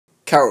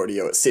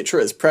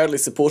Audio.etc. is proudly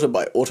supported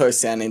by Auto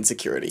Sound and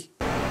Security.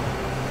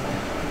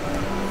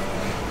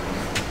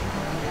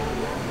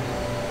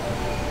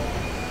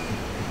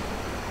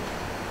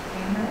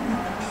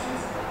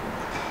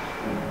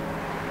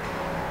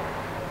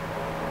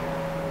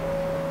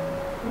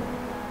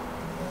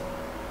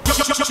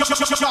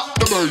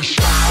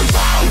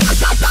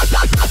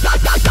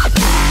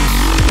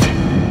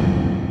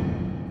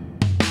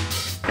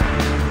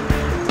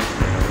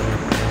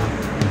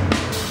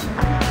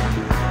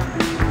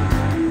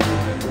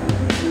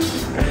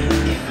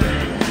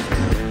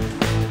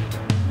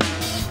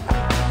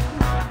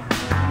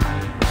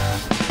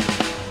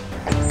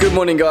 Good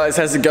morning guys,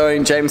 how's it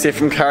going? James here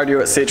from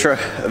Audio.etc.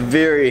 A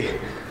very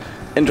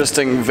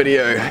interesting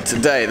video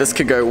today. This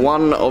could go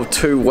one of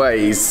two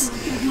ways.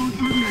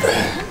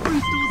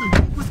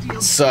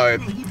 So,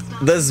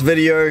 this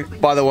video,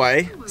 by the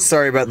way,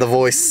 sorry about the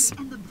voice,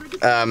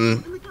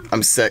 I'm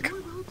sick,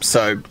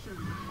 so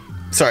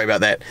sorry about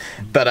that.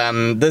 But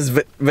this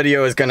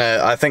video is gonna,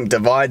 I think,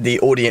 divide the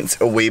audience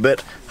a wee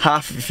bit.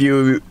 Half of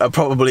you are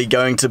probably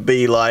going to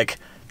be like,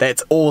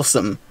 that's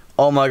awesome,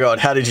 oh my god,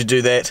 how did you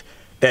do that?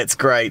 That's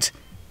great,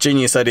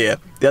 genius idea.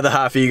 The other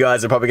half of you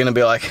guys are probably going to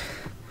be like,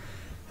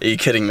 are you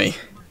kidding me?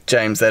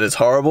 James, that is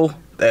horrible.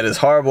 That is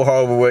horrible,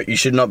 horrible work. You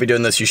should not be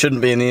doing this. You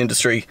shouldn't be in the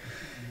industry.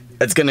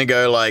 It's going to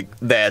go like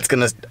that. It's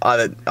going to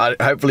either,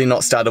 hopefully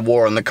not start a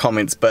war in the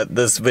comments, but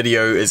this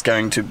video is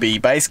going to be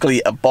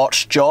basically a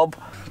botch job.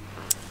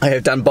 I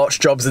have done botch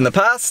jobs in the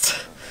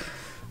past,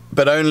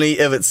 but only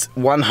if it's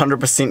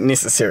 100%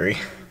 necessary.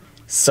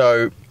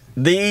 So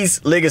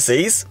these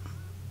legacies,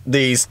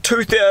 these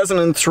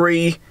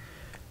 2003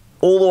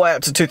 all the way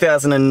up to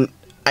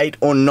 2008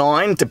 or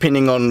 9,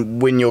 depending on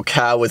when your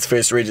car was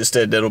first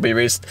registered, it'll be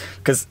registered,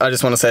 because I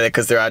just want to say that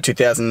because there are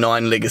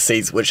 2009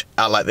 legacies which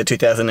are like the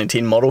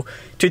 2010 model.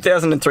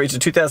 2003 to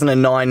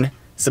 2009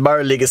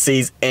 Subaru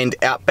legacies and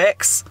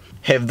Outbacks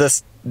have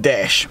this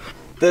dash.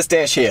 This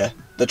dash here,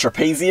 the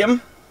trapezium,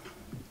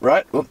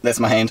 right? Oop, that's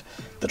my hand.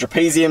 The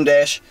trapezium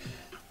dash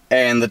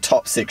and the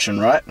top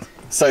section, right?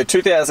 So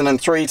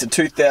 2003 to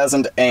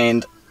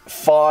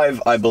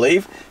 2005, I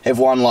believe, have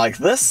one like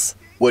this,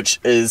 which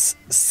is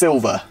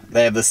silver.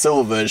 They have the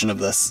silver version of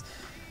this.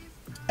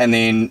 And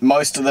then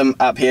most of them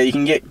up here, you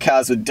can get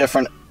cars with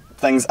different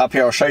things up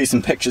here. I'll show you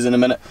some pictures in a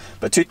minute.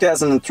 But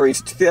 2003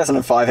 to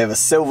 2005 have a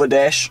silver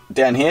dash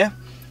down here.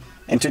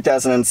 And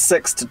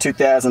 2006 to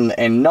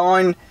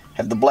 2009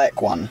 have the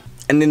black one.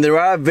 And then there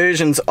are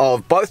versions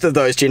of both of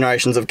those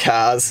generations of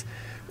cars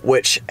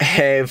which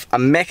have a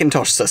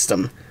Macintosh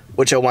system,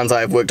 which are ones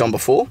I have worked on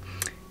before.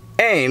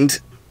 And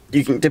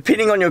you can,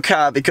 depending on your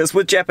car, because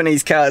with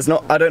Japanese cars,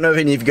 I don't know if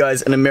any of you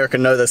guys in America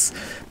know this,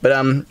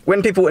 but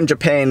when people in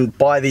Japan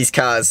buy these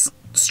cars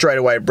straight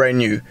away brand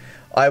new,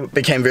 I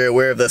became very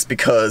aware of this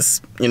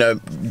because, you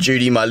know,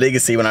 Judy, my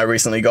legacy, when I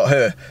recently got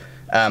her,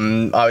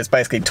 I was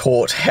basically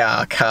taught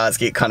how cars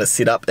get kind of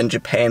set up in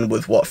Japan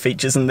with what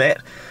features and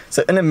that.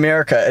 So in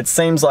America, it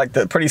seems like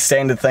the pretty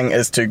standard thing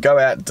is to go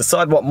out,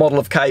 decide what model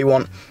of car you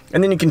want,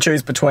 and then you can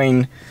choose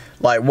between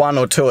like 1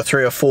 or 2 or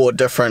 3 or 4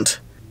 different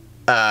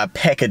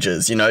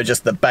packages, you know,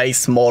 just the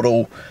base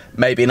model,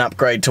 maybe an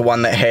upgrade to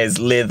one that has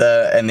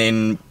leather and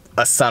then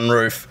a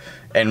sunroof,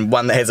 and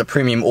one that has a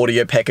premium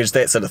audio package,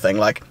 that sort of thing,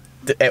 like,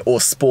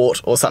 or sport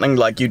or something.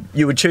 Like you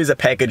would choose a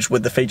package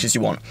with the features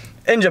you want.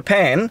 In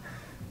Japan,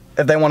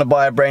 if they want to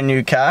buy a brand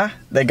new car,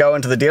 they go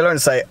into the dealer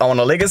and say, I want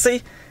a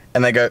legacy,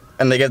 and they go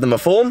and they give them a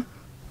form,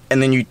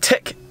 and then you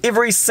tick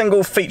every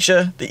single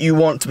feature that you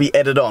want to be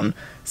added on.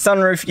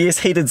 Sunroof, yes.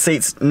 Heated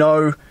seats,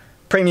 no.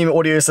 Premium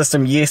audio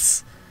system,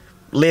 yes.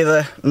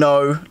 Leather,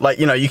 no. Like,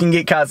 you know, you can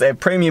get cars that have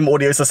premium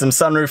audio system,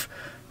 sunroof,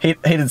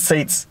 heated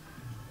seats,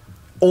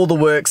 all the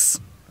works,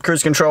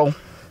 cruise control,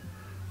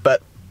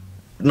 but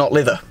not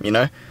leather, you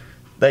know.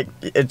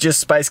 It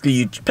just basically,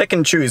 you pick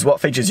and choose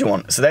what features you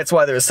want. So that's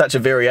why there is such a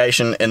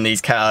variation in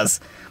these cars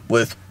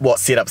with what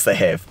setups they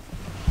have.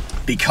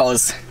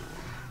 Because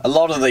a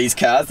lot of these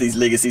cars, these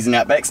legacies and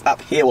Outbacks,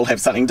 up here will have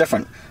something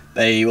different.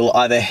 They will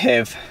either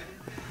have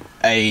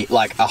a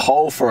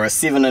hole for a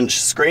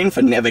 7-inch screen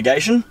for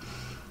navigation,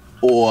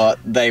 or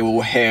they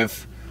will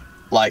have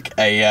like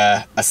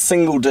a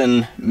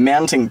singleton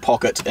mounting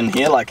pocket in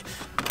here. Like,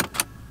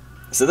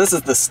 so this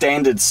is the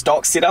standard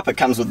stock setup. It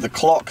comes with the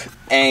clock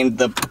and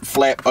the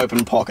flap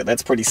open pocket.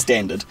 That's pretty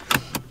standard.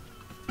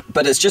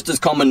 But it's just as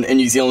common in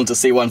New Zealand to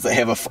see ones that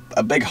have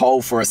a big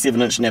hole for a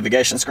 7-inch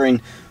navigation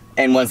screen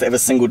and ones that have a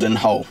singleton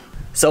hole.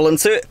 So I'll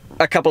insert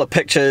a couple of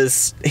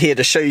pictures here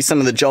to show you some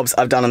of the jobs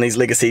I've done on these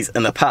legacies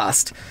in the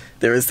past.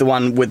 There is the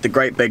one with the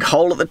great big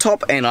hole at the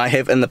top, and I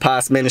have in the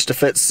past managed to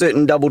fit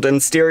certain double-din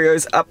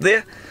stereos up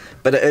there,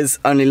 but it is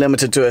only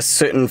limited to a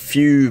certain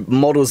few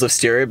models of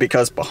stereo,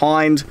 because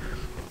behind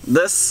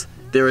this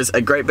there is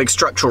a great big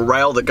structural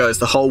rail that goes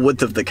the whole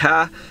width of the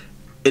car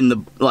in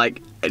the,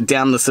 like,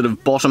 down the sort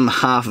of bottom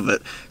half of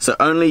it. So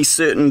only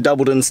certain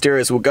double-din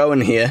stereos will go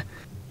in here.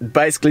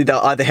 Basically they'll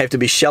either have to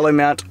be shallow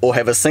mount or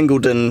have a single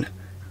din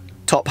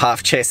top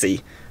half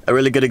chassis. A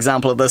really good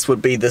example of this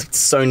would be the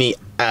Sony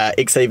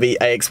XAV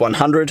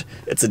AX100.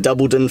 It's a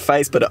double din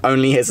face, but it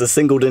only has a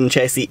single din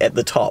chassis at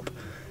the top.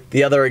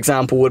 The other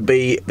example would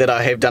be that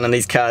I have done in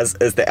these cars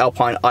is the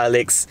Alpine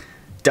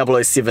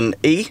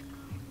ILX-007E,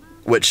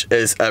 which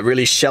is a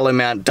really shallow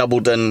mount double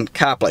din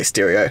CarPlay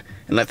stereo,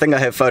 and I think I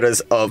have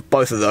photos of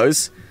both of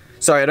those.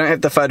 Sorry, I don't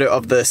have the photo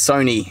of the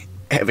Sony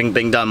having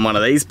been done one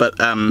of these, but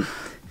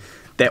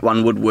that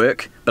one would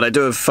work. But I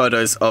do have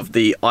photos of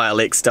the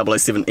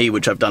ILX-007E,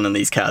 which I've done in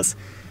these cars.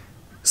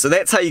 So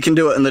that's how you can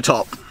do it in the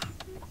top.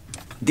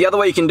 The other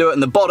way you can do it in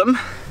the bottom,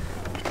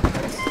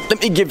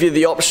 let me give you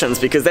the options,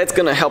 because that's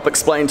going to help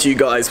explain to you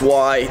guys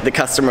why the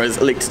customer has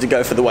elected to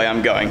go for the way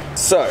I'm going.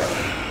 So,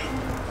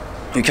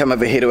 you come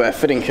over here to our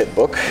fitting kit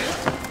book.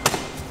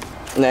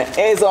 Now,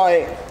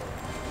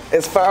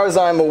 as far as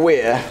I'm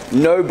aware,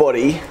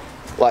 nobody,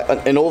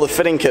 like in all the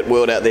fitting kit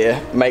world out there,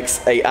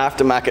 makes a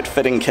aftermarket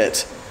fitting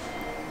kit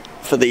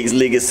for these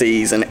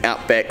Legacies and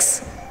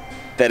Outbacks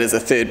that is a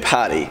third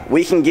party.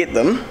 We can get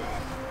them,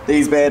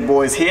 these bad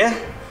boys here,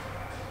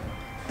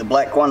 the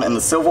black one and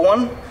the silver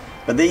one,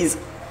 but these,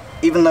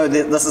 even though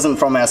this isn't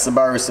from our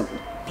Subaru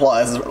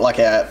suppliers, like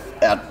our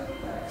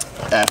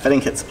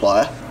fitting kit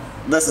supplier,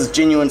 this is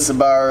genuine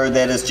Subaru,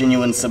 that is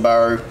genuine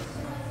Subaru.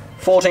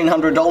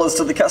 $1,400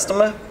 to the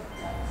customer,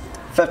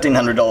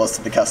 $1,500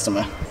 to the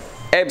customer.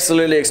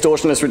 Absolutely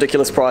extortionate,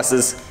 ridiculous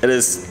prices. It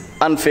is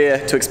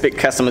unfair to expect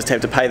customers to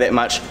have to pay that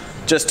much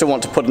just to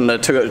want to put in a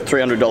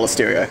 $300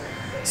 stereo.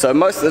 So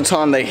most of the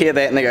time they hear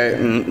that and they go,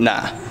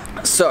 nah.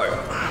 So,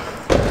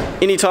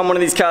 anytime one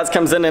of these cars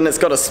comes in and it's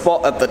got a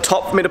spot at the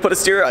top for me to put a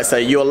stereo, I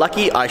say, you're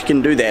lucky, I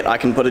can do that. I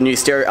can put a new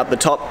stereo up the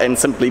top and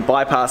simply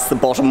bypass the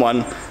bottom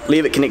one,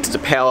 leave it connected to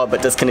power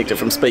but disconnect it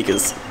from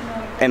speakers.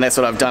 And that's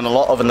what I've done a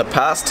lot of in the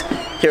past.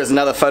 Here's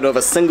another photo of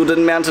a single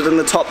din mounted in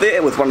the top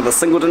there with one of the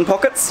single din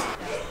pockets.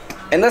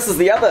 And this is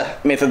the other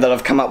method that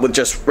I've come up with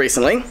just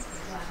recently.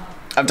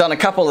 I've done a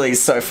couple of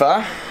these so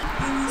far.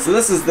 So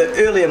this is the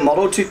earlier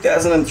model,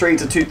 2003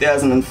 to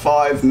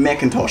 2005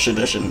 Macintosh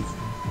edition.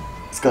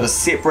 It's got a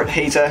separate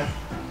heater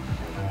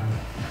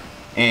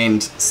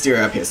and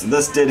stereo up here. So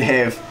this did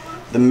have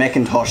the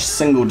Macintosh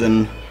single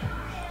din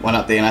one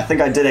up there, and I think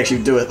I did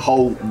actually do a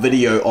whole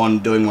video on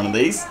doing one of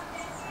these.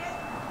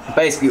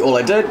 Basically all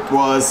I did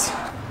was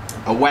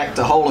I whacked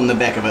a hole in the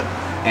back of it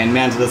and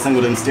mounted a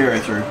single din stereo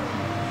through.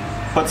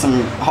 Put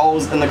some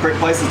holes in the correct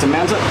places to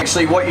mount it.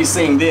 Actually what you're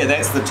seeing there,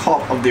 that's the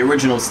top of the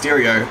original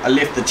stereo. I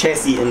left the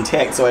chassis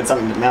intact so I had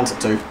something to mount it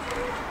to.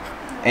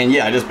 And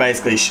yeah, I just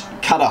basically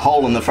cut a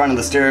hole in the front of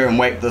the stereo and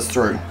whacked this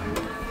through.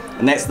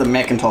 And that's the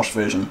Macintosh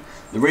version.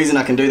 The reason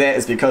I can do that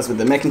is because with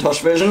the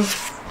Macintosh version,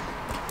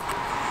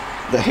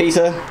 the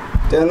heater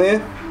down there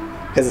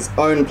has its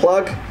own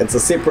plug. It's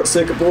a separate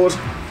circuit board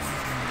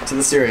to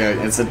the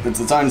stereo. It's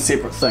its own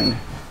separate thing.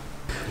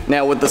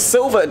 Now with the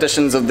silver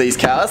editions of these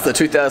cars, the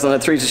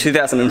 2003 to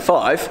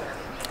 2005,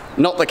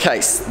 not the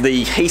case.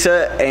 The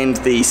heater and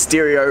the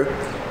stereo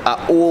are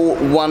all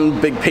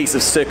one big piece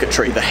of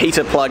circuitry. The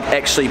heater plug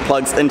actually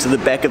plugs into the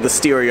back of the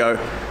stereo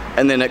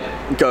and then it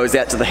goes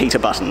out to the heater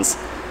buttons.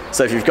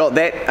 So if you've got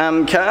that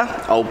car,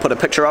 I'll put a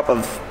picture up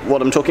of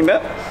what I'm talking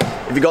about.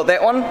 If you've got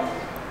that one,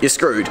 you're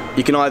screwed.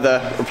 You can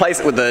either replace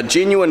it with a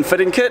genuine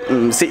fitting kit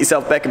and set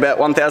yourself back about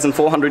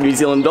 1,400 New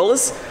Zealand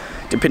dollars,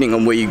 depending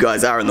on where you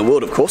guys are in the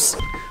world of course.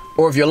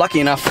 Or if you're lucky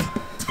enough,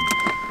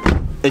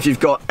 if you've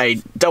got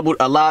a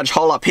large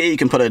hole up here, you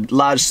can put a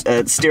large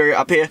stereo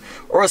up here,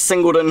 or a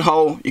single din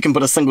hole, you can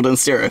put a single din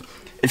stereo.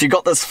 If you've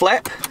got this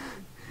flap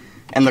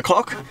and the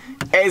clock,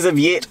 as of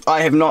yet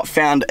I have not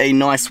found a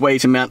nice way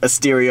to mount a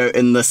stereo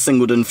in the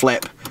single din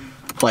flap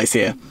place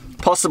here.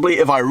 Possibly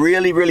if I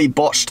really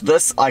botched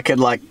this, I could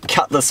like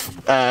cut this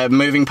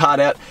moving part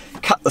out,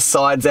 cut the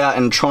sides out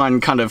and try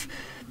and kind of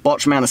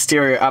botch mount a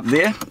stereo up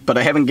there, but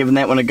I haven't given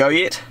that one a go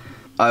yet.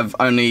 I've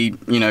only,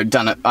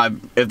 done it,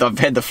 if I've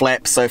had the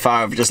flap so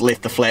far, I've just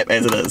left the flap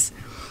as it is.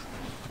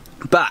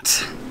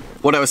 But,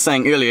 what I was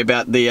saying earlier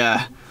about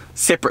the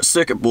separate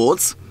circuit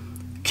boards,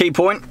 key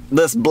point,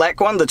 this black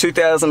one, the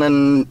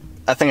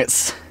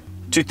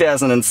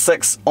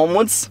 2006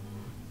 onwards,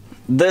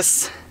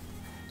 this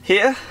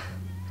here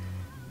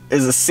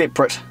is a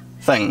separate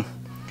thing.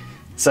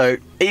 So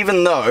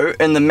even though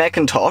in the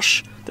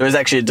Macintosh there is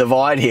actually a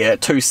divide here,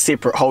 two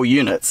separate whole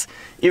units,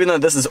 even though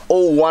this is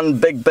all one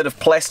big bit of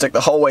plastic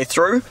the whole way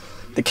through,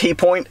 the key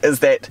point is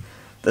that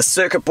the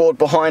circuit board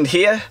behind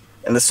here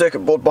and the circuit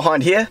board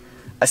behind here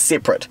are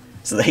separate.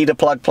 So the heater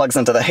plug plugs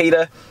into the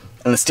heater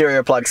and the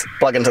stereo plugs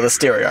plug into the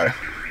stereo.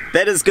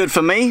 That is good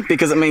for me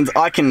because it means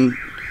I can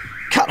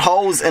cut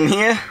holes in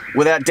here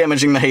without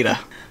damaging the heater.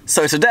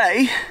 So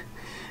today,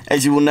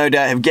 as you will no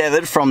doubt have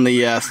gathered from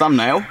the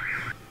thumbnail,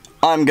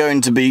 I'm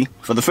going to be,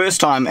 for the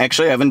first time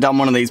actually, I haven't done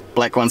one of these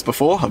black ones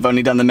before, I've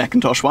only done the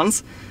Macintosh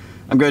ones,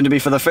 I'm going to be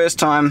for the first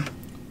time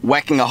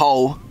whacking a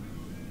hole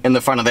in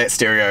the front of that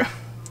stereo.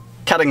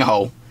 Cutting a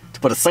hole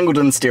to put a single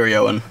din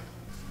stereo in.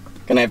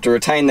 Gonna have to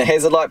retain the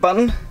hazard light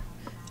button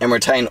and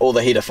retain all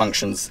the heater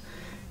functions.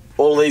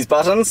 All these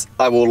buttons,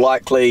 I will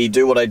likely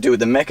do what I do with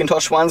the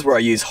Macintosh ones where I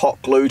use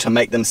hot glue to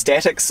make them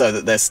static so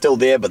that they're still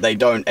there but they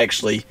don't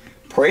actually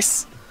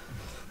press.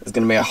 There's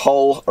going to be a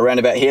hole around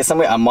about here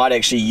somewhere. I might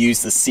actually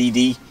use the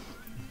CD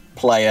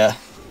player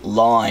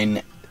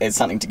line as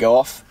something to go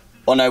off.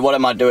 Oh no, what I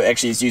might do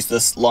actually is use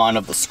this line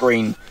of the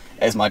screen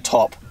as my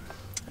top.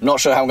 I'm not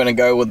sure how I'm going to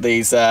go with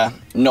these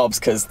knobs,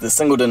 because the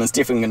Singleton is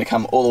definitely going to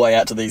come all the way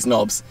out to these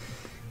knobs,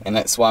 and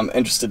that's why I'm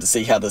interested to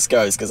see how this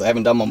goes, because I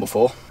haven't done one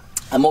before.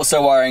 I'm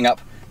also wiring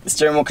up the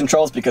steering wheel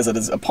controls because it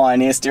is a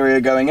Pioneer stereo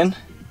going in,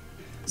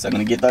 so I'm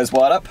going to get those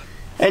wired up.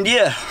 And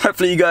yeah,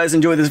 hopefully you guys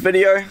enjoy this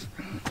video.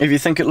 If you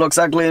think it looks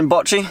ugly and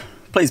botchy,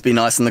 please be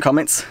nice in the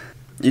comments.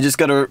 You just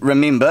got to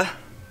remember,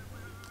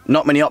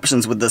 not many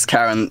options with this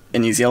car in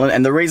New Zealand,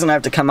 and the reason I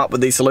have to come up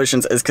with these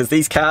solutions is because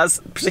these cars,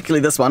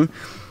 particularly this one,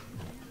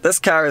 this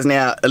car is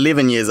now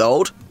 11 years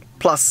old,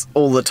 plus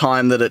all the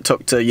time that it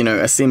took to, you know,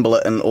 assemble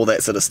it and all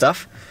that sort of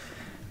stuff.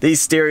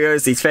 These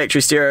stereos, these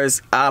factory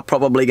stereos, are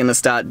probably going to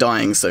start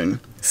dying soon.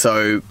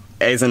 So,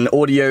 as an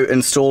audio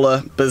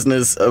installer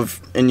business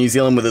in New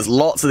Zealand where there's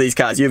lots of these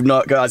cars,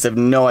 guys have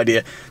no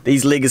idea.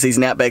 These Legacies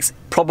and Outbacks,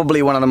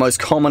 probably one of the most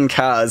common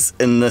cars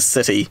in this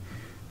city.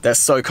 They're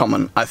so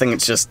common. I think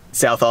it's just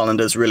South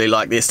Islanders really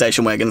like their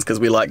station wagons because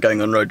we like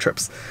going on road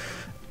trips.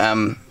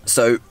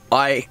 So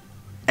I,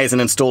 as an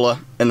installer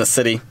in the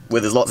city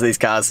where there's lots of these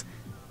cars,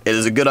 it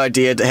is a good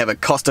idea to have a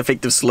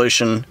cost-effective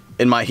solution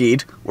in my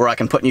head where I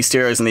can put new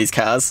stereos in these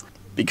cars,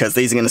 because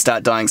these are going to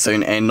start dying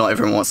soon and not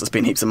everyone wants to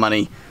spend heaps of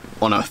money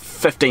on a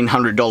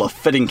 $1,500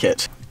 fitting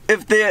kit.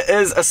 If there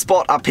is a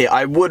spot up here,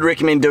 I would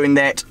recommend doing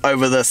that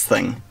over this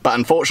thing, but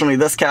unfortunately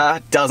this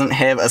car doesn't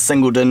have a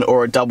Singleton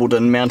or a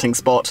Doubleton mounting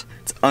spot.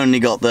 It's only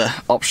got the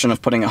option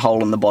of putting a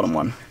hole in the bottom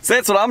one. So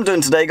that's what I'm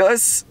doing today,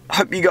 guys.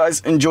 Hope you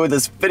guys enjoy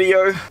this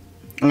video.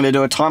 I'm going to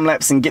do a time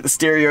lapse and get the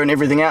stereo and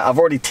everything out. I've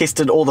already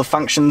tested all the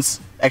functions.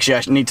 Actually,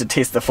 I need to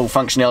test the full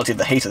functionality of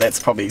the heater. That's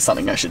probably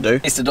something I should do.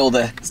 Tested all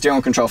the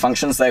steering control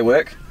functions, they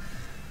work.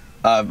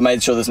 I've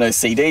made sure there's no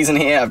CDs in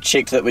here. I've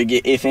checked that we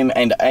get FM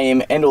and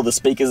AM and all the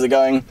speakers are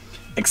going,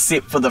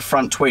 except for the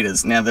front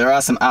tweeters. Now there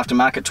are some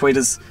aftermarket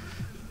tweeters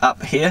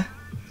up here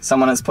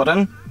someone has put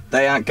in.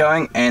 They aren't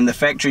going, and the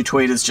factory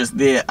tweeters just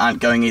there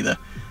aren't going either.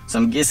 So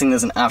I'm guessing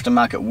there's an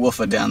aftermarket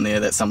woofer down there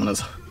that someone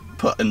has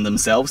put in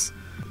themselves,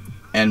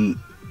 and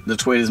the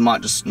tweeters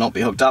might just not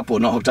be hooked up or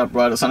not hooked up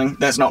right or something.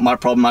 That's not my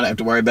problem, I don't have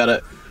to worry about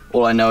it.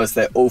 All I know is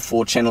that all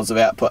 4 channels of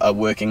output are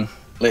working.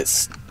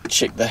 Let's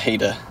check the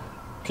heater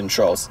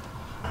controls.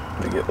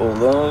 We get all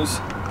those.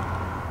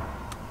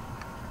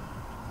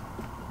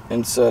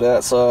 Inside,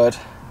 outside.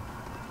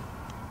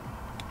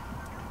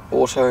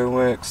 Auto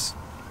works.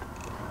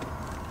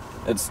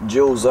 It's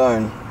dual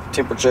zone.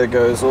 Temperature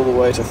goes all the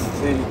way to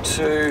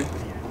 32,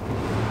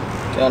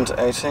 down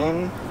to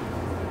 18.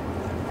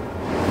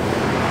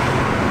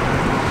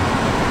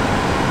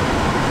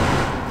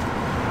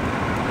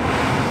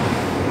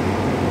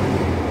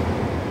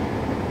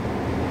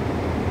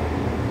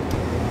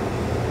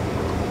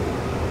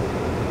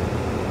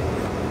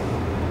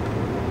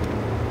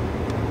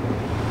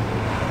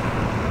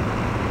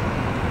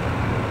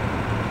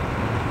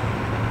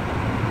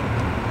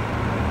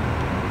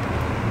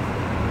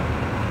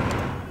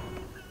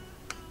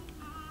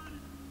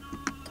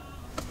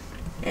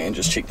 And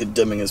just check the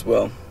dimming as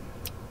well.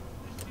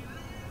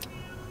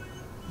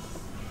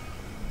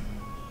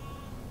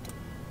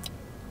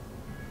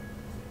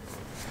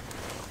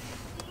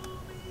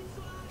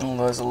 All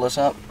those are lit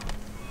up.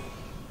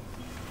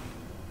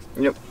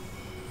 Yep.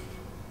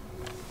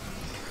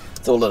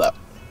 It's all lit up.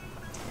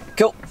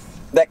 Cool.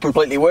 That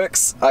completely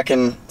works. I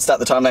can start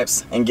the time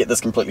lapse and get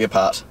this completely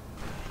apart.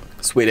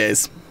 Sweet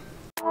as.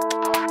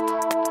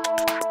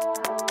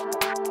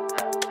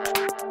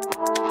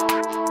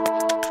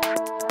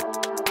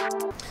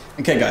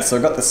 Okay guys, so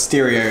I've got the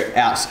stereo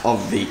out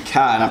of the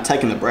car and I've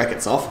taken the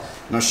brackets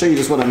off, and I'll show you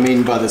just what I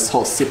mean by this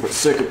whole separate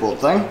circuit board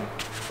thing.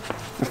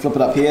 If I flip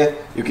it up here,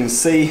 you can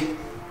see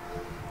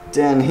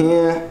down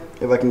here,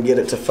 if I can get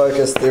it to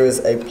focus, there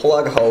is a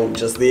plug hole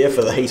just there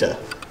for the heater,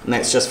 and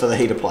that's just for the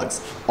heater plugs.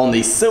 On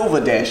the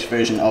Silver Dash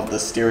version of the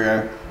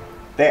stereo,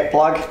 that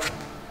plug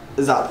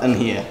is up in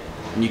here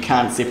and you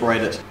can't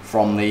separate it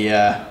from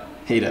the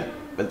heater,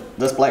 but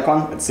this black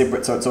one, it's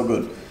separate, so it's all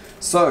good.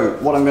 So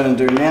what I'm going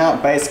to do now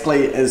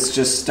basically is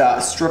just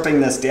start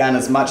stripping this down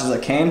as much as I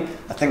can.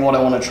 I think what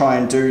I want to try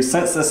and do,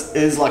 since this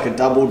is like a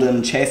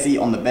Doubleton chassis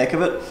on the back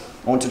of it,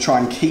 I want to try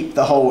and keep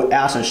the whole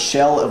outer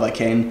shell if I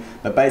can,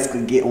 but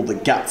basically get all the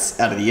guts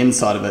out of the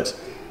inside of it,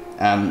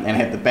 and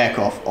have the back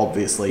off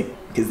obviously,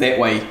 because that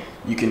way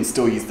you can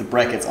still use the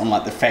brackets on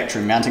like the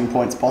factory mounting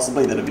points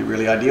possibly. That'd be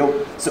really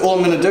ideal. So all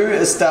I'm going to do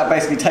is start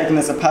basically taking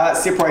this apart,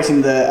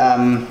 separating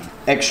the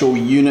actual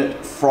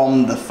unit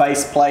from the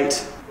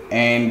faceplate.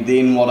 And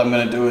then what I'm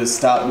going to do is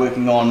start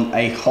working on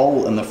a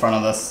hole in the front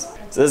of this.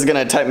 So this is going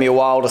to take me a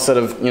while to sort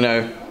of, you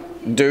know,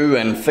 do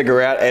and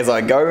figure out as I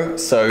go.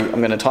 So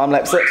I'm going to time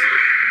lapse it.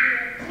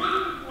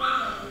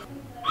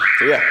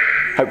 So yeah,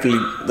 hopefully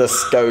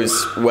this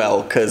goes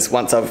well, because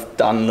once I've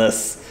done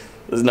this,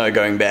 there's no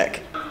going back.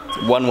 It's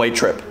a one-way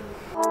trip.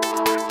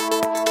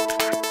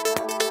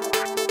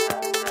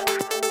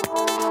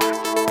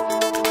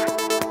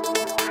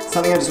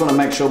 something I just want to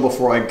make sure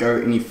before I go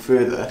any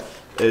further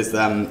is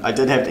I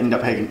did end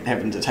up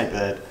having to take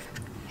the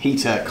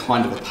heater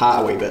kind of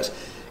apart a wee bit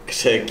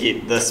to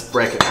get this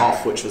bracket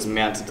off, which was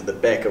mounted to the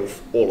back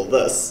of all of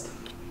this.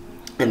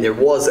 And there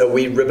was a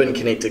wee ribbon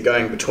connector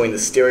going between the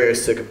stereo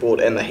circuit board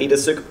and the heater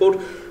circuit board.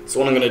 So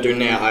what I'm going to do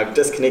now, I've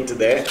disconnected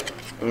that.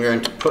 I'm going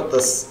to put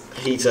this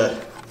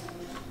heater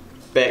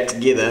back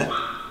together,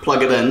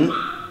 plug it in,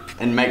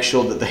 and make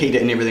sure that the heater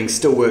and everything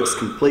still works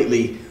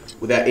completely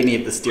without any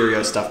of the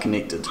stereo stuff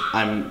connected.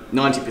 I'm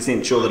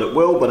 90% sure that it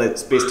will, but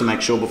it's best to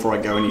make sure before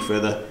I go any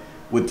further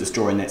with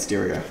destroying that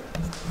stereo.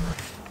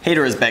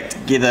 Heater is back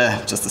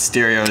together, just the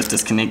stereo is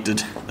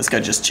disconnected. Let's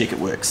go just check it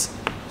works.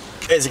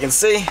 As you can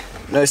see,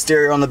 no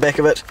stereo on the back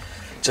of it,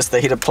 just the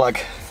heater plug.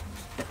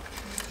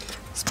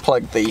 Let's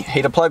plug the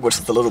heater plug, which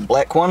is the little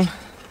black one,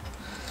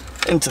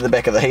 into the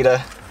back of the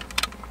heater,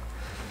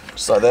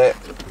 just like that.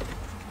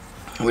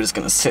 We're just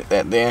going to set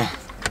that there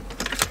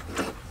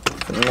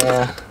for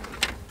now.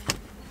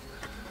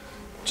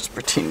 Just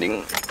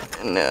pretending,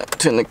 and now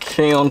turn the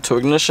key on to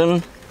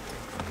ignition.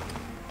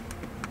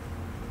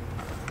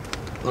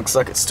 Looks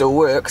like it still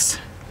works.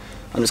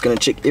 I'm just going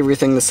to check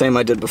everything the same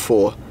I did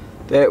before.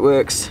 That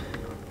works,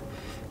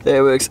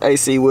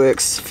 AC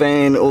works,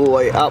 fan all the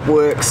way up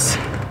works,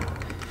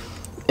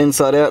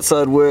 inside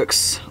outside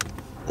works,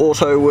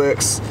 auto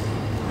works,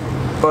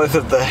 both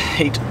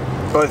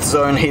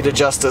zone heat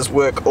adjusters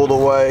work all the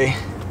way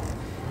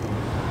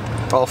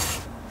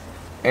off,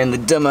 and the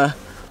dimmer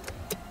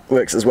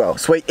works as well.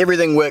 Sweet,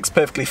 everything works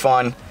perfectly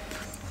fine.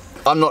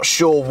 I'm not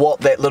sure what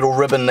that little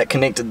ribbon that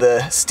connected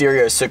the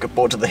stereo circuit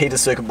board to the heater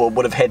circuit board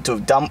would have had to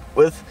have dumped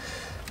with,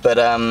 but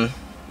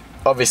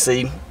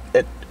obviously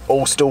it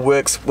all still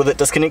works with it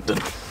disconnected.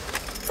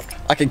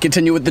 I can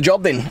continue with the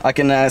job then. I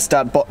can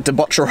start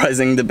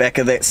debotcherizing the back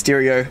of that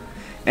stereo,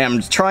 and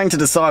I'm trying to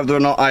decide whether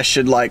or not I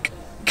should like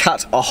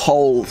cut a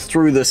hole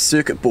through the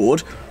circuit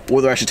board, or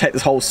whether I should take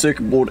this whole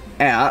circuit board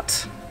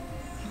out,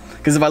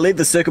 because if I leave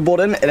the circuit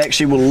board in, it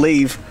actually will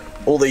leave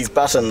all these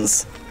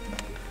buttons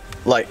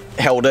like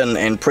held in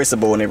and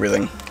pressable and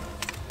everything.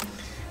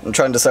 I'm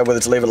trying to decide whether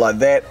to leave it like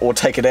that or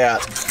take it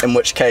out, in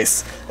which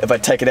case if I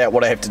take it out,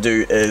 what I have to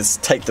do is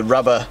take the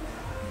rubber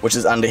which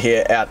is under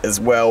here out as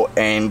well,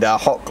 and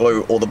hot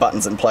glue all the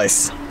buttons in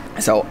place.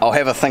 So I'll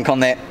have a think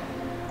on that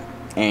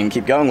and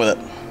keep going with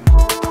it.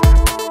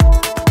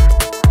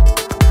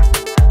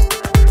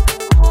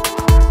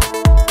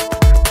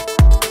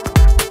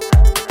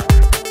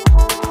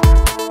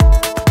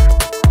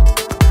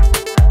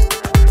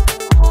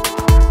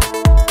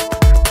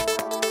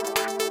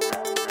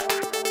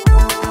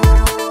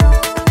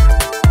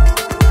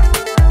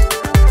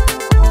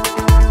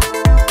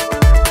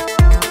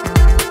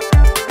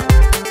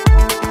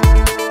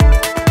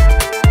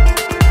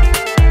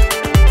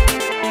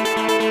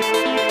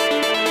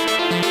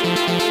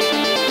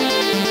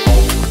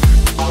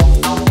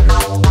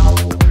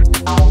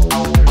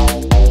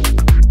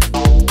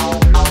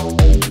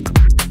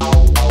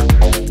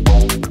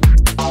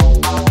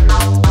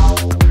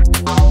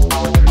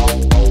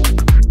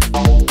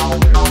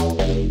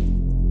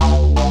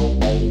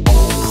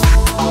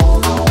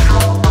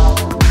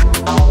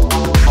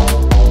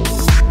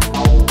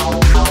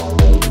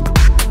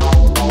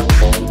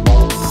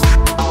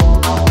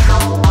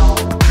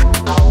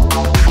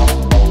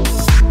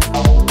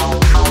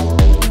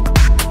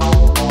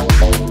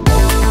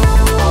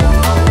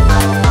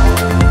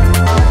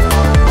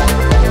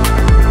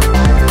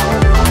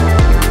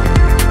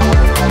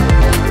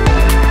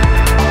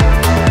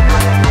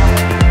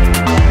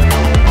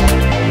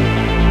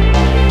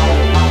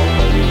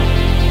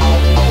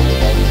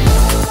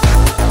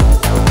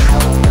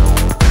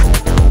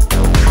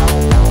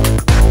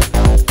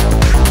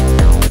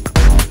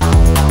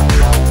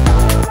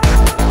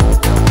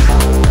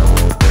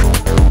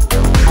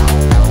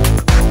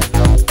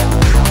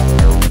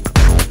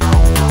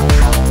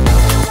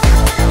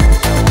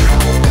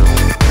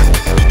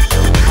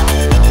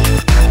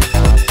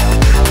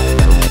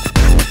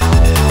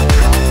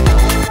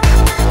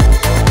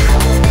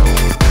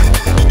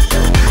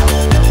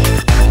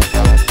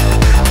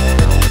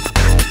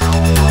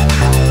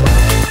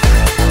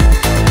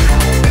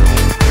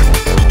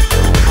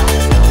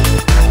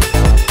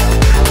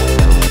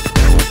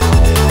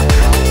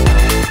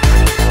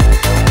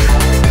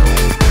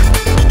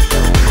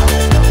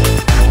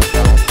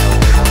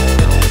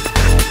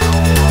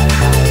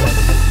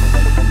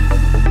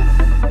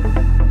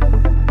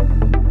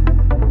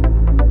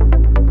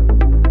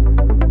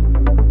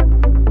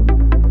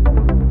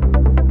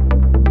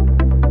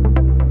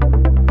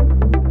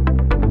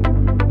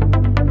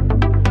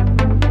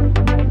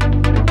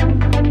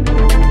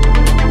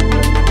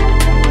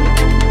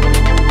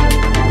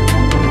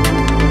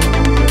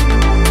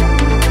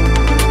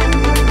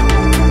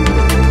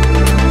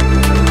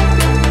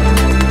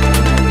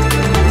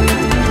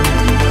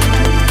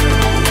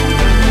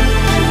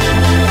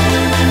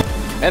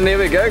 And there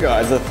we go,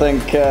 guys. I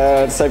think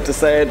it's safe to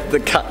say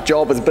the cut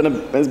job has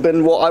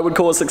been what I would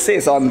call a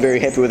success. I'm very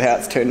happy with how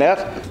it's turned out.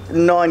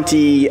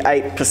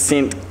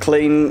 98%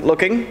 clean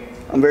looking.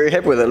 I'm very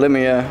happy with it. Let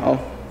me, I'll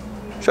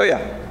show you.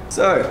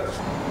 So,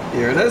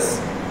 here it is.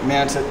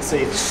 Mount it,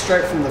 see,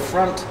 straight from the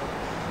front.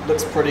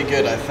 Looks pretty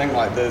good, I think.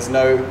 Like, there's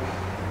no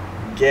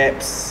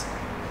gaps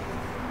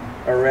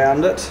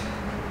around it.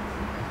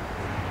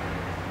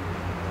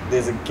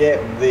 There's a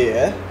gap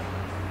there.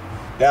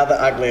 They are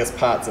the ugliest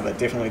parts of it,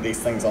 definitely these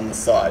things on the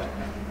side.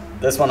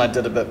 This one I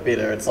did a bit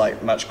better, it's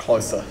like much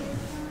closer.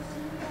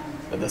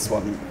 But this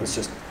one was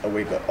just a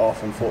wee bit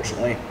off,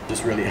 unfortunately.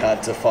 Just really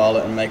hard to file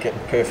it and make it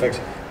perfect.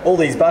 All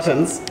these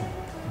buttons,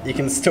 you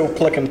can still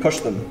click and push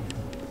them.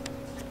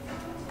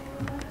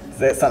 So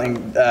that's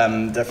something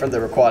different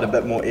that required a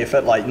bit more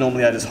effort. Like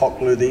normally I just hot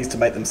glue these to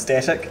make them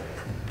static.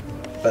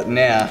 But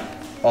now,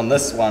 on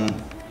this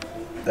one,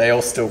 they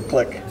all still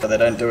click, but they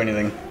don't do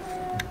anything.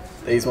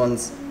 These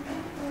ones,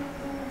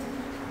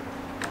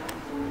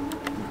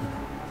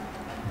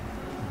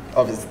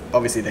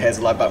 obviously the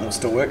hazard button will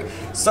still work.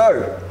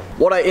 So,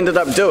 what I ended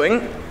up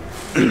doing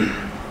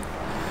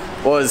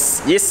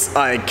was, yes,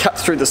 I cut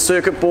through the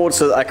circuit board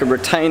so that I could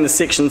retain the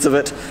sections of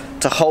it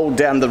to hold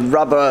down the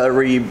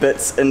rubbery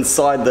bits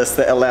inside this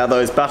that allow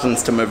those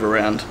buttons to move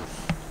around.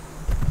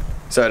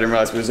 So I didn't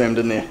realise we were zoomed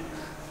in there.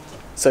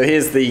 So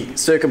here's the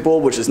circuit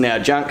board, which is now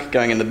junk,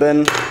 going in the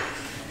bin.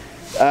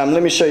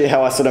 Let me show you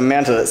how I sort of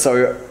mounted it.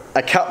 So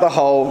I cut the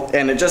hole,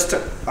 and it just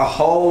took a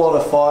whole lot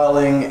of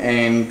filing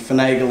and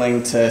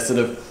finagling to sort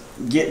of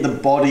get the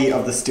body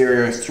of the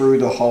stereo through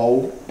the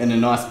hole in a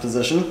nice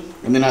position.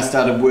 And then I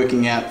started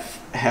working out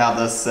how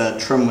this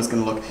trim was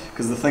going to look.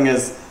 Because the thing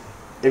is,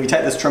 if you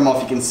take this trim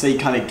off, you can see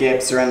kind of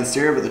gaps around the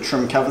stereo, but the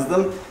trim covers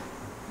them.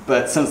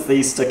 But since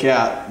these stick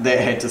out, that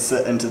had to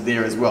sit into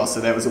there as well,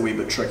 so that was a wee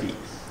bit tricky.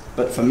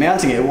 But for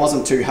mounting it, it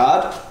wasn't too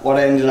hard. What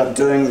I ended up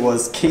doing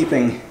was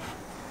keeping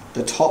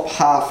the top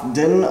half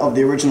DIN of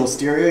the original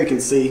stereo. You can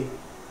see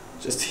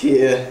just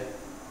here,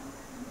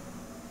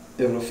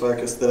 able to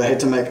focus, that I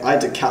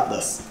had to cut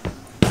this.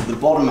 The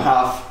bottom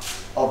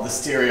half of the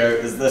stereo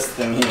is this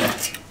thing here.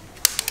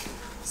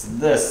 So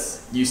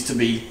this used to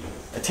be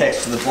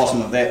attached to the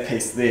bottom of that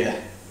piece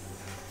there.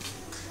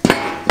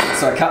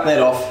 So I cut that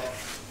off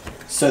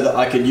so that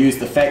I could use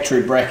the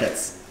factory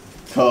brackets,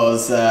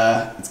 because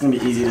it's going to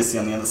be easier to see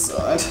on the other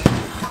side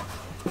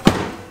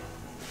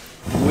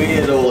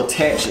where it all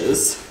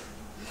attaches.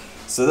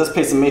 So this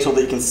piece of metal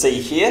that you can see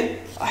here,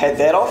 I had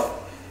that off,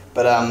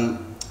 but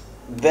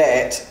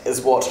that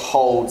is what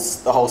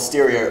holds the whole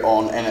stereo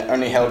on, and it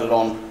only held it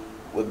on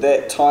with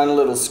that tiny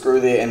little screw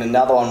there and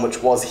another one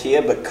which was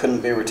here but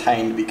couldn't be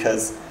retained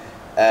because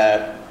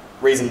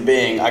reason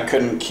being I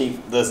couldn't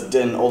keep this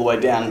DIN all the way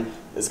down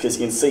is because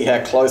you can see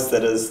how close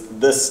that is.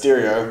 This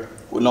stereo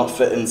would not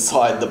fit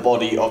inside the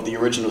body of the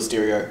original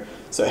stereo,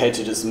 so it had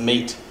to just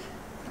meet.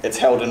 It's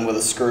held in with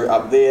a screw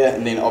up there,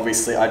 and then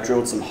obviously I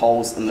drilled some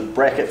holes in the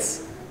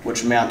brackets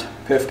which mount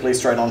perfectly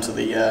straight onto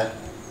the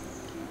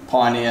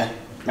Pioneer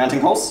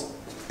mounting holes,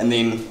 and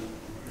then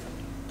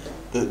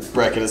the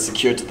bracket is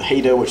secured to the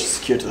heater, which is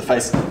secured to the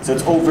face. So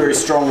it's all very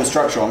strong and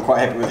structural. I'm quite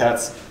happy with how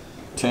it's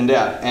turned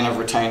out, and I've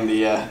retained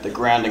the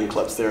grounding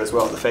clips there as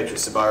well, the factory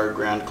Subaru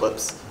ground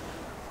clips.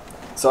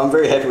 So I'm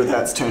very happy with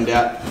how it's turned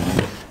out.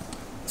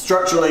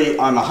 Structurally,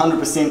 I'm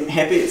 100%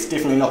 happy. It's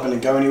definitely not going to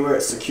go anywhere.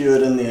 It's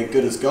secured in there,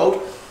 good as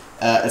gold.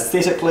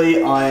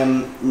 Aesthetically, I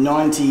am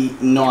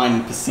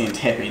 99%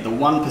 happy. The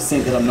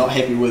 1% that I'm not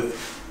happy with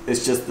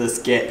is just this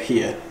gap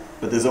here.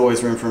 But there's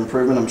always room for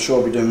improvement. I'm sure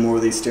I'll be doing more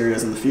of these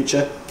stereos in the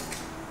future.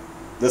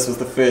 This was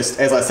the first,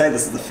 as I say,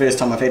 this is the first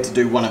time I've had to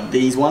do one of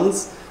these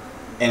ones,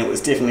 and it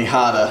was definitely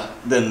harder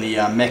than the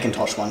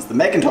Macintosh ones. The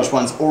Macintosh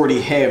ones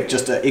already have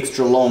just an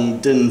extra long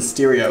DIN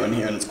stereo in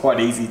here, and it's quite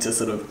easy to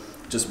sort of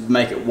just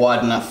make it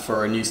wide enough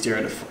for a new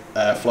stereo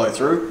to flow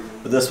through,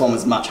 but this one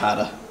was much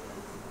harder.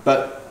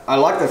 But I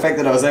like the fact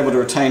that I was able to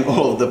retain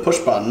all of the push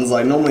buttons.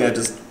 Like normally I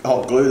just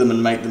hot glue them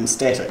and make them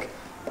static,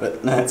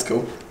 but no, that's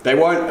cool. They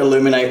won't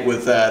illuminate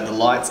with the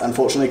lights,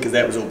 unfortunately, because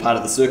that was all part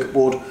of the circuit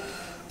board,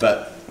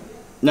 but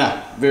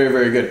no, very,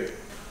 very good.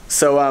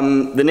 So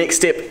the next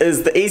step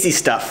is the easy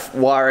stuff,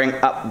 wiring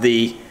up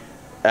the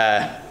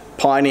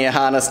Pioneer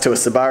harness to a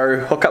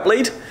Subaru hookup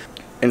lead,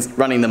 and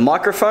running the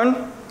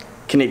microphone,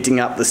 connecting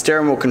up the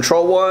steering wheel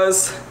control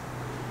wires,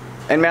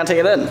 and mounting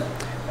it in.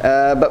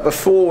 But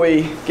before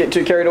we get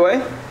too carried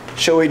away,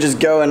 shall we just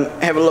go and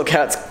have a look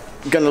how it's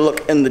going to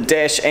look in the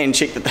dash and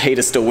check that the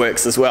heater still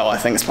works as well. I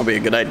think it's probably a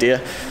good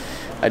idea.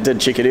 I did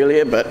check it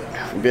earlier, but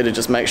we better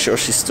just make sure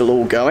she's still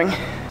all going.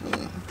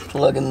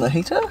 Plug in the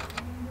heater,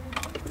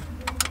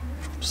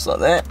 just like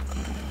that.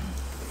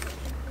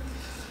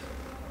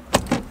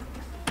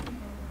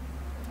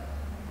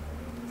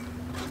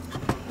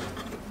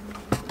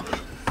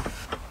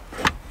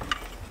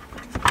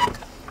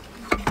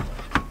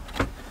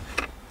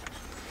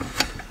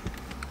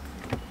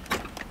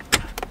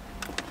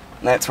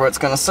 And that's where it's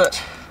going to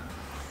sit.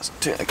 Let's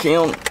turn the key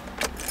on.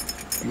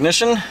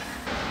 Ignition.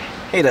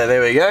 Heater,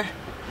 there we go.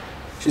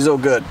 She's all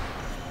good.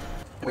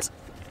 It works.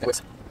 That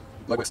works.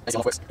 Mode works. AC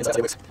off works. Inside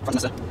works. Front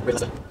mister. Rear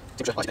mister.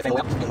 Temperature. Lights. Fan all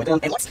out. And way down.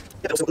 And lights.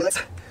 Yep, that was all nice.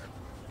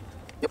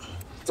 Yep.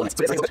 It's all nice.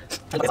 So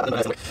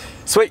that's good.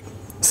 Sweet.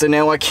 So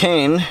now I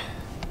can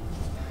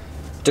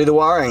do the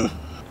wiring.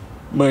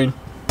 Main.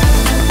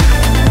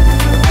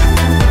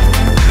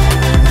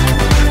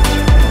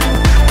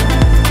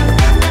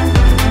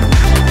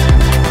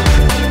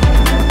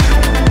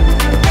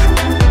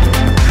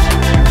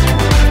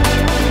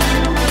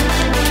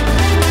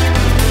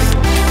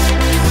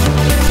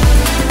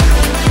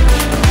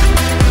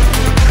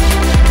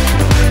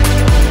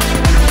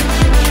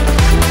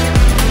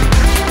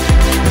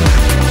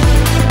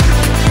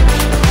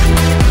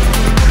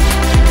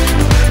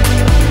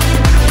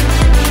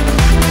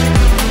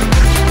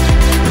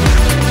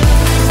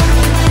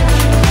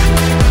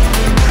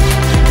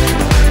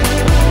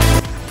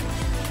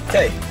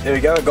 Okay, there we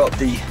go, I got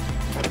the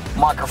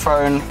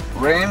microphone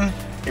ran,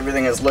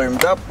 everything is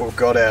loomed up, we've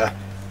got our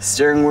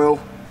steering wheel,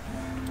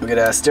 we've got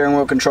our steering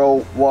wheel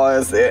control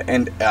wires there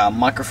and our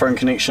microphone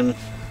connection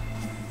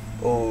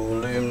all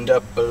loomed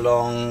up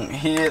along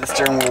here. The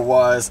steering wheel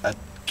wires, a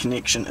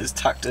connection is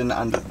tucked in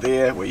under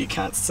there where you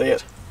can't see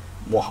it.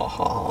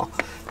 Wahaha.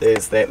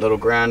 There's that little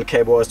ground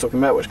cable I was talking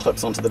about which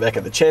clips onto the back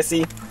of the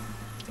chassis,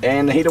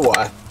 and the heater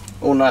wire,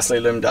 all nicely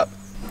loomed up.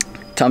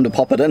 Time to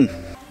pop it in.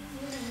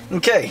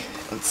 Okay,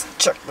 let's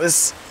chuck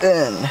this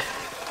in.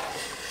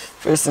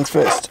 First things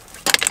first,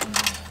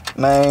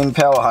 main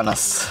power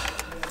harness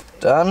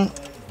done,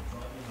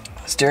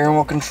 steering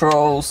wheel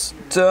controls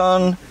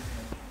done,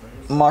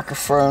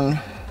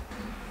 microphone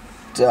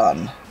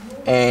done,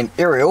 and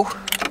aerial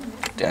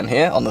down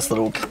here on this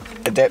little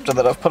adapter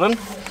that I've put in.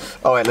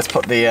 Oh wait, let's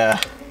put the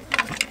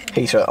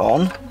heater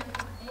on.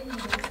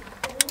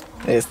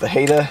 There's the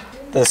heater.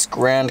 This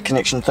ground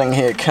connection thing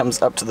here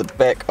comes up to the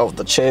back of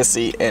the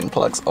chassis and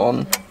plugs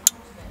on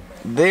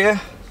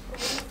there.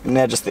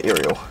 Now just the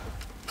aerial,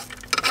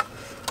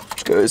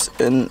 which goes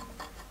in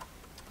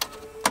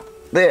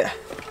there.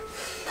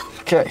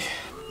 Okay,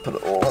 put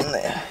it all in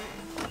there.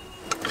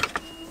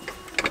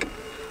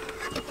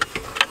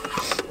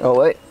 Oh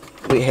wait,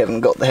 we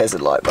haven't got the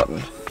hazard light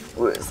button.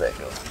 Where is that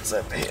going? It's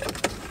over here.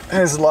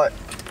 Hazard light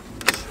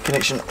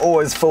connection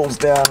always falls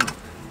down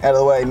out of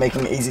the way,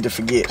 making it easy to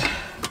forget.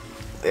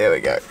 There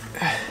we go.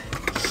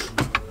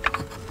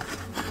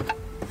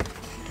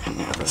 And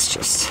now this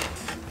just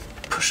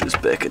pushes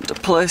back into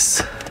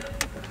place.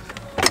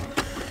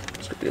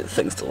 Just get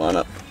things to line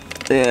up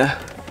there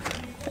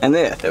and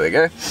there. There we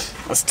go.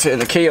 Let's turn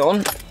the key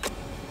on.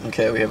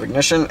 Okay, we have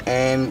ignition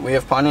and we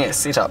have Pioneer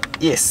set up.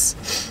 Yes,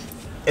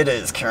 it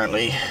is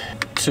currently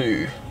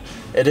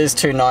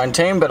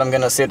 2:19, but I'm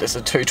going to set it to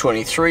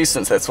 2:23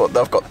 since that's what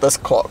they've got this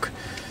clock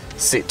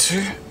set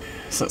to,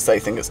 since they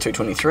think it's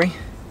 2:23.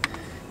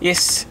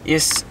 Yes,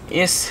 yes,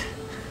 yes.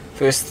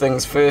 First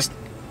things first,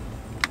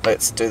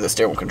 let's do the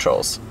steering wheel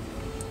controls.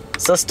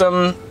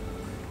 System,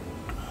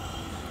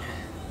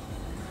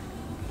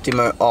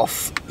 demo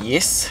off,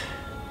 yes.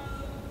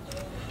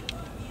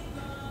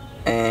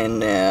 And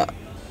now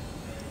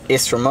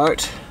S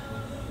remote,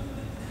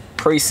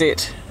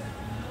 preset,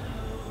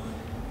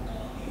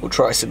 we'll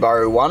try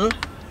Subaru 1,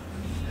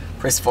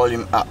 press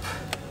volume up.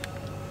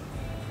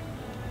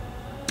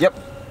 Yep,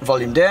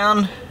 volume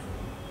down,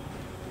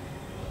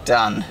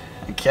 done.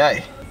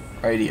 Okay,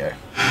 radio.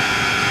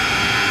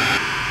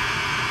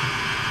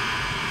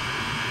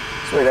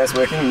 Sweet, that's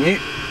working. Mute.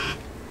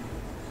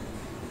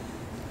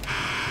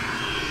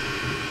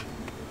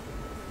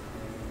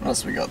 What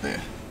else we got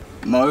there?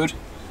 Mode.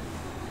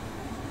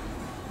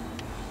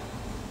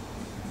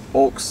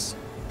 Aux,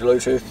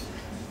 Bluetooth,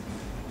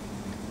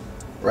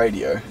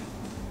 radio,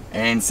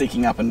 and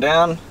seeking up and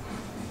down.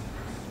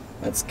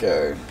 Let's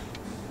go.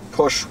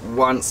 Push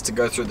once to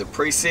go through the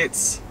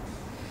presets,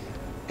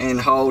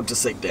 and hold to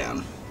seek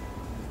down.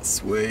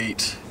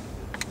 Sweet.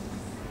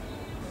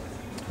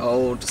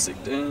 Hold to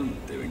seek down.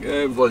 There we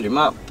go. Volume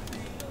up.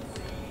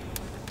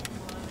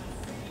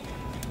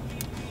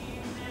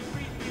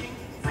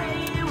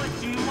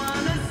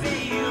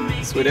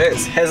 Sweet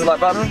as. Hazard light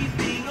button.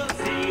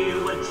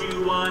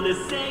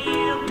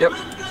 Yep.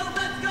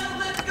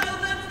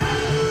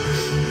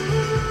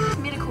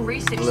 Medical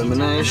research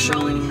Elimination.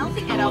 enrolling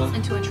healthy adults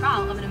into a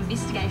trial of an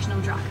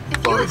investigational drug.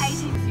 If you are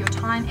 18 for your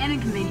time and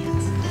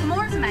inconvenience. For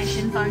more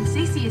information, phone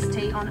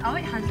CCST on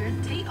 0800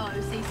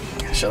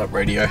 TOCC. Shut up,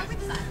 radio.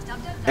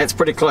 That's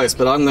pretty close,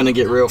 but I'm going to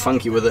get real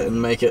funky with it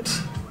and make it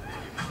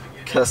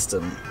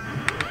custom.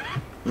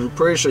 I'm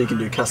pretty sure you can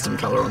do custom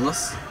color on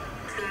this.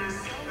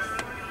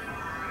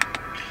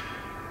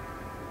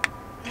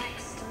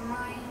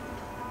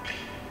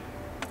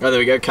 Oh, there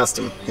we go,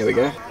 custom. Here we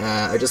go.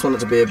 I just want it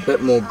to be a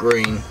bit more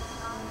green.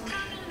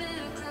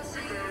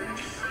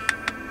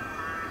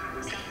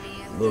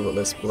 A little bit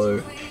less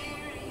blue.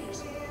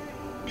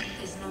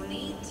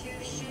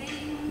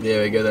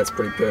 There we go, that's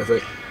pretty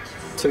perfect.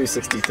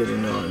 260,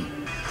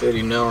 39.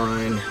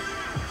 39.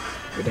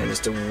 Go down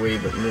just a wee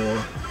bit more.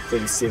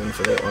 37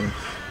 for that one.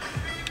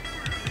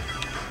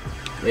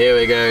 There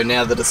we go,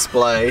 now the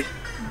display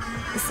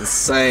is the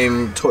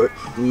same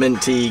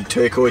minty,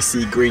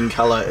 turquoisey green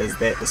colour as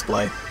that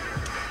display.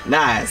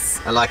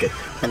 Nice, I like it.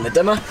 And the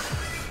dimmer.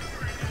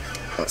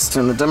 Let's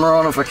turn the dimmer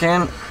on if I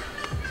can.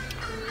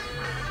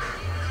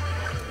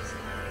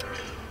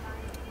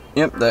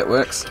 Yep, that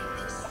works.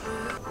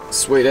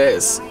 Sweet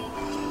as.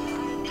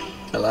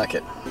 I like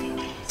it.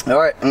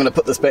 Alright, I'm going to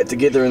put this back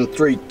together in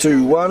 3,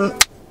 2, 1.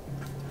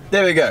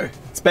 There we go.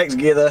 It's back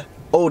together,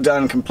 all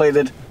done,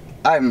 completed.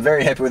 I'm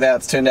very happy with how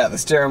it's turned out. The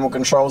steering wheel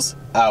controls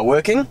are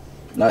working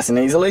nice and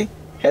easily.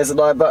 Hazard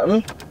light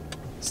button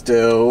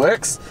still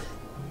works.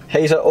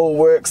 Heater all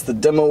works, the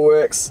dimmer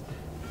works.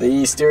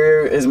 The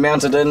stereo is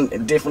mounted in,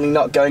 definitely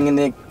not going in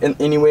there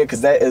anywhere because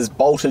that is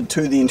bolted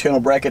to the internal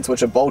brackets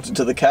which are bolted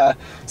to the car,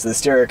 so the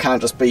stereo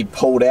can't just be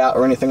pulled out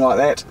or anything like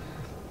that.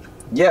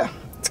 Yeah,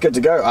 it's good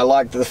to go. I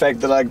like the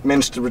fact that I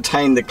managed to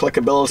retain the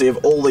clickability of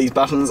all these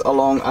buttons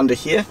along under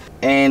here,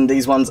 and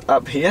these ones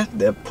up here,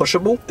 they're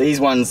pushable.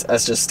 These ones are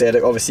just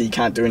static, obviously you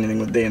can't do anything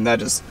with them, they're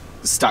just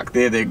stuck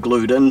there, they're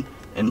glued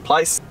in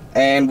place.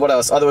 And what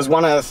else? Oh, there was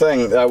one other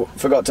thing that I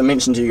forgot to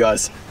mention to you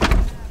guys.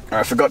 Or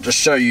I forgot to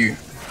show you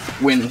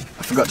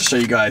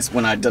guys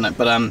when I did it,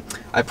 but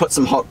I put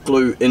some hot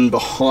glue in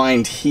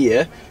behind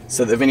here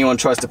so that if anyone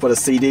tries to put a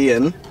CD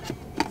in,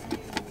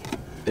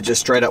 it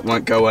just straight up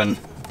won't go in.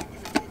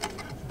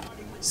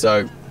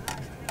 So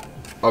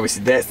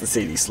obviously that's the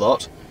CD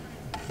slot,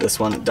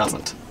 this one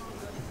doesn't.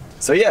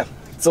 So yeah,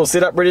 it's all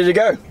set up, ready to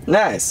go.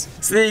 Nice.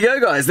 So there you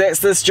go guys, that's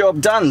this job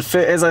done.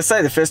 As I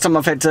say, the first time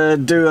I've had to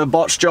do a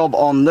botch job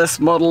on this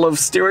model of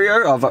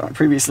stereo. I've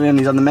previously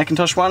only done the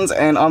Macintosh ones,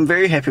 and I'm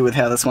very happy with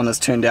how this one has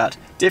turned out.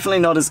 Definitely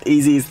not as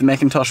easy as the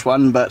Macintosh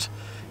one, but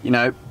you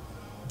know,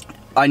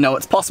 I know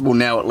it's possible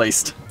now at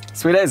least.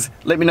 Sweet as.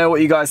 Let me know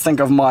what you guys think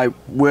of my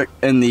work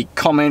in the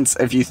comments,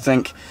 if you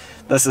think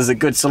this is a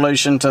good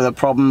solution to the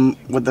problem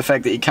with the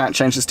fact that you can't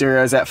change the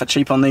stereos out for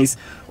cheap on these,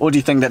 or do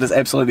you think that is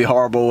absolutely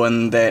horrible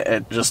and that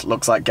it just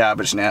looks like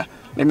garbage now?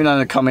 Let me know in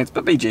the comments,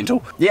 but be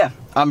gentle. Yeah,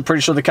 I'm pretty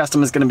sure the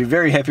customer's going to be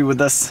very happy with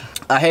this.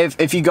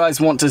 If you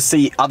guys want to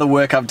see other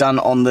work I've done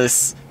on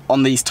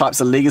these types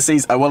of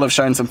legacies, I will have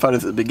shown some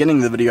photos at the beginning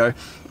of the video,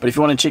 but if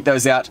you want to check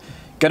those out,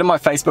 go to my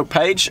Facebook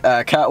page,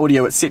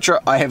 Audio.etc.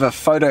 I have a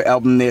photo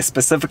album there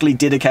specifically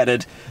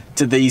dedicated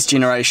to these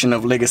generation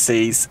of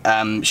legacies,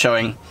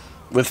 showing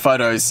with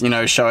photos, you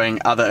know, showing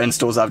other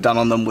installs I've done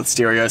on them with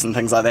stereos and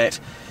things like that.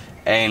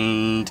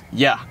 And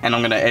yeah, and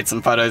I'm going to add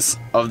some photos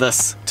of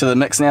this to the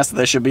mix now, so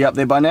they should be up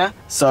there by now.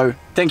 So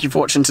thank you for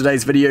watching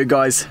today's video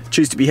guys,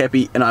 choose to be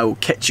happy, and I will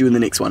catch you in the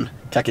next one.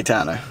 Kite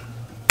Ano.